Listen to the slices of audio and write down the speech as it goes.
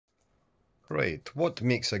Right, what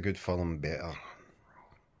makes a good film better?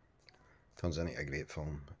 Turns into a great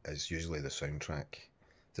film is usually the soundtrack.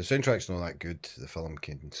 If the soundtrack's not that good, the film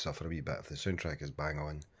can suffer a wee bit. If the soundtrack is bang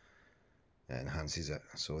on, it enhances it.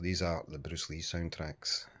 So these are the Bruce Lee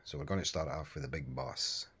soundtracks. So we're going to start off with the big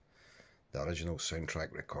boss, the original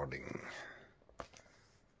soundtrack recording.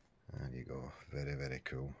 There you go, very, very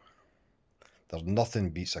cool. There's nothing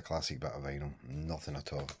beats a classic bit of vinyl, nothing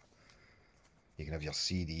at all. You can have your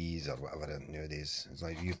CDs or whatever nowadays. It's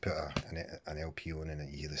like you put an LP on and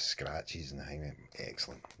you hear the scratches and the hang.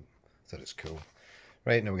 Excellent. Thought it's cool.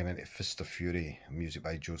 Right, now we're going into Fist of Fury, music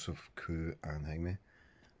by Joseph Koo and Hangme.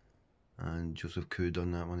 And Joseph Koo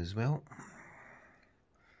done that one as well.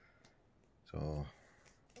 So,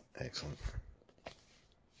 excellent.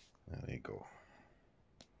 There you go.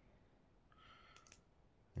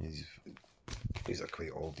 These are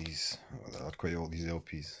quite old, these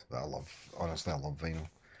LPs that I love. Honestly, I love vinyl.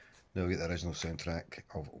 Now we get the original soundtrack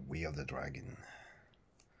of Way of the Dragon.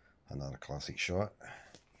 Another classic shot.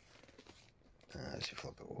 As you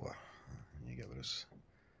flip it over, you get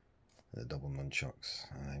the double nunchucks.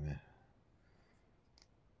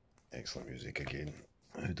 Excellent music again.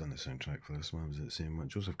 Who done the soundtrack for this one? Was it the same one?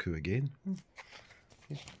 Joseph Koo again?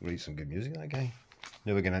 He writes some good music, that guy.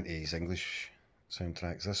 Now we're getting into his English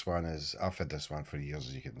soundtracks. This one is, I've had this one for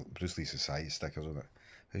years. You get Bruce Lee Society stickers on it.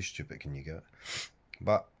 How stupid can you get?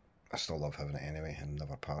 But I still love having it anyway, and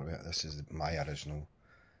never part of it. This is my original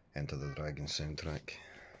Enter the Dragon soundtrack.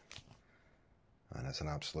 And it's an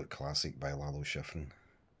absolute classic by Lalo Schifrin.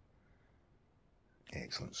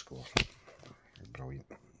 Excellent score. Brilliant.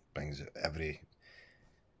 Brings it every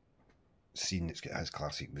scene that's got his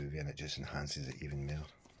classic movie and it just enhances it even more.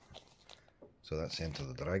 So that's Enter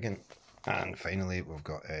the Dragon. And finally we've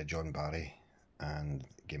got John Barry and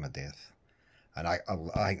Game of Death. And I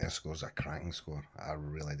think this score's a cracking score. I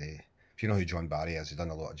really do. If you know who John Barry is, he's done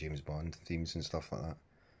a lot of James Bond themes and stuff like that.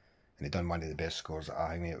 And he done one of the best scores that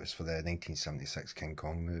I think it was for the 1976 King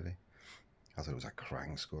Kong movie. I thought it was a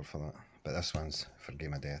cracking score for that. But this one's for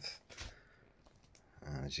Game of Death.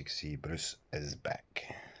 And as you can see, Bruce is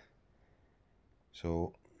back.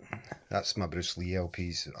 So that's my Bruce Lee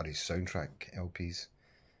LPs, or his soundtrack LPs.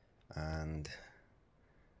 And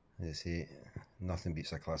as I say, nothing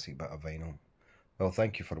beats a classic bit of vinyl. Well,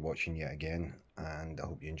 thank you for watching yet again, and I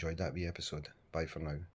hope you enjoyed that wee episode. Bye for now.